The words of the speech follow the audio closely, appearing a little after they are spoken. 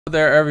Hello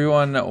there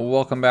everyone,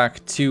 welcome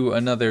back to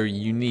another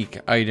unique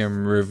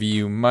item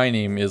review. My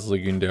name is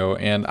Legundo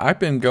and I've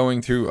been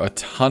going through a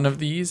ton of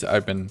these.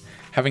 I've been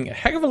having a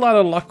heck of a lot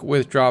of luck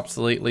with drops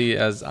lately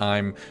as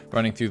I'm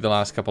running through the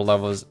last couple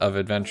levels of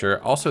adventure.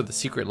 Also the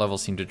secret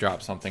levels seem to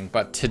drop something,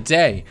 but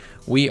today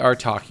we are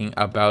talking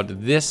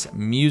about this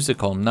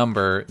musical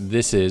number.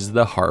 This is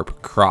the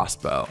Harp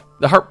Crossbow.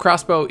 The Harp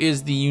Crossbow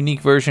is the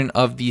unique version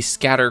of the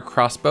Scatter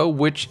Crossbow,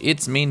 which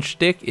its main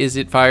shtick is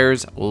it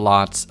fires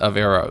lots of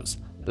arrows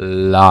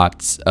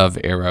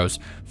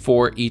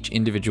for each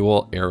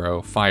individual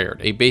arrow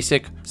fired. A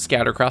basic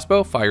Scatter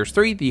Crossbow fires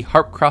 3, the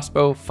Harp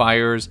Crossbow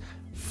fires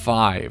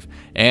 5,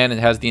 and it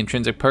has the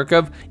intrinsic perk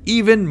of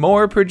even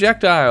more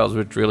projectiles,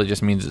 which really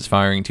just means it's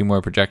firing 2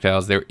 more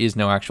projectiles. There is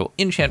no actual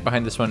enchant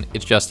behind this one,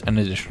 it's just an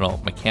additional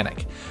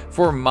mechanic.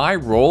 For my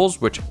rolls,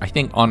 which I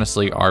think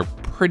honestly are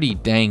pretty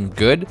dang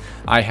good,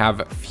 I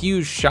have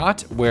Fuse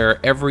Shot,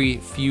 where every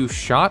few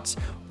shots,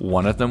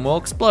 one of them will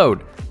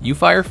explode. You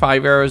fire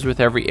 5 arrows with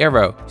every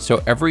arrow,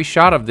 so every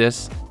shot of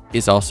this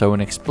is also an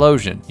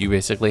explosion. You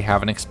basically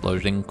have an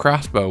exploding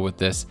crossbow with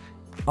this,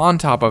 on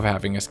top of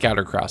having a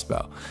Scatter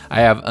Crossbow.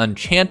 I have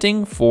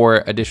Enchanting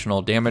for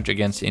additional damage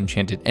against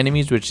enchanted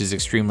enemies, which is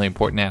extremely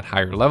important at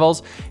higher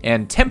levels,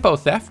 and Tempo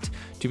Theft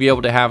to be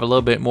able to have a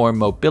little bit more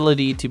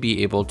mobility to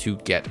be able to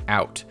get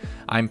out.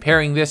 I'm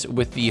pairing this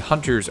with the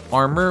Hunter's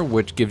Armor,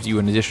 which gives you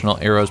an additional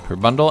arrows per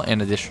bundle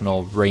and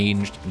additional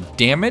ranged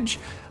damage.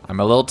 I'm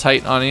a little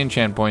tight on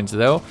enchant points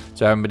though,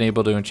 so I haven't been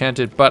able to enchant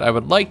it, but I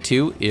would like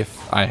to,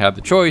 if I had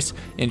the choice,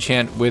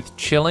 enchant with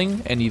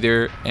Chilling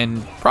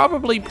and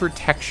probably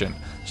Protection,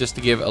 just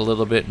to give a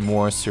little bit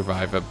more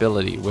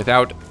survivability.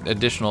 Without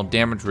additional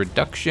damage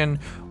reduction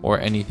or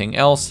anything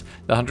else,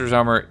 the Hunter's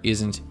Armor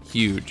isn't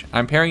huge.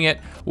 I'm pairing it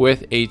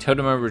with a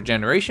Totem of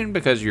Regeneration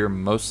because you're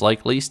most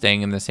likely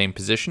staying in the same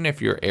position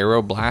if you're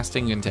arrow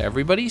blasting into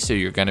everybody, so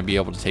you're going to be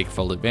able to take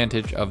full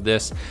advantage of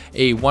this.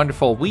 A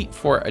Wonderful Wheat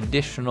for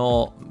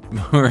additional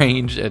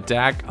ranged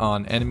attack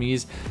on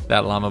enemies.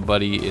 That llama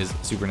buddy is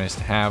super nice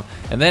to have.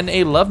 And then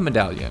a Love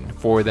Medallion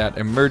for that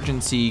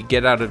emergency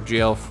get out of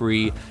jail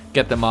free,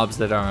 get the mobs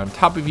that are on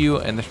top of you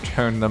and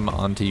turn them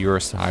onto your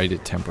side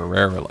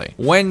temporarily.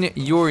 When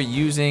you're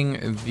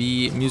using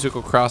the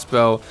musical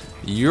crossbow,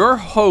 your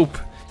hope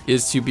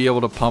is to be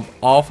able to pump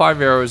all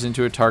 5 arrows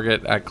into a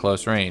target at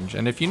close range.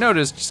 And if you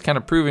notice, just kind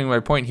of proving my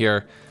point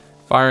here,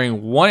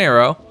 firing one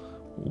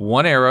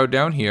arrow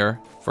down here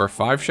for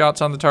 5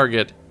 shots on the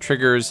target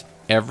triggers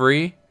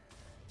every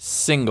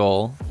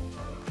single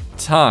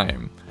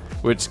time,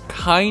 which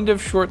kind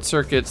of short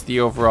circuits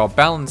the overall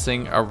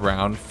balancing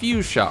around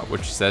Fuse Shot,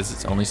 which says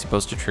it's only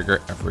supposed to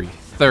trigger every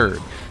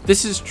 3rd.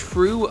 This is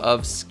true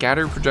of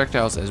scatter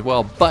projectiles as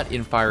well, but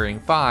in firing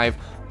 5,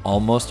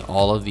 almost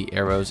all of the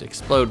arrows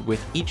explode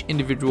with each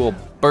individual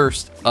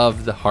burst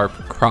of the Harp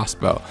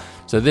Crossbow.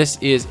 So this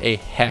is a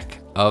heck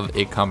of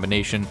a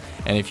combination,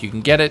 and if you can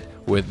get it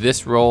with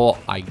this roll,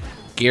 I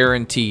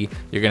guarantee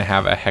you're gonna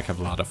have a heck of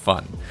a lot of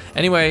fun.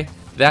 Anyway,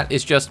 that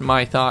is just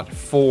my thought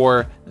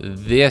for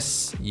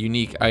this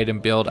unique item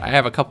build. I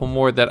have a couple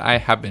more that I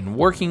have been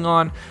working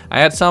on.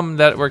 I had some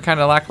that were kind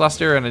of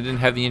lackluster and I didn't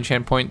have the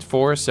enchant points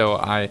for,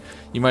 so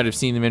you might have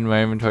seen them in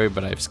my inventory,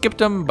 but I've skipped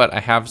them. But I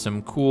have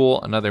some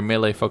cool, another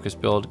melee focus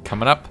build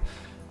coming up.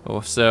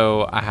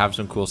 So I have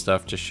some cool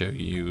stuff to show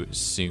you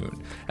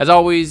soon. As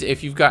always,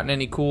 if you've gotten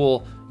any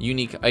cool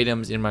unique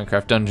items in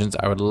Minecraft Dungeons,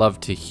 I would love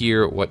to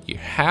hear what you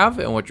have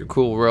and what your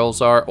cool rolls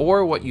are,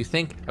 or what you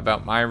think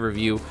about my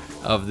review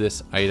of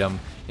this item.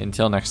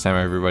 Until next time,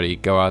 everybody,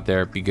 go out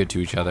there, be good to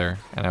each other,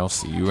 and I will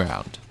see you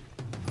around.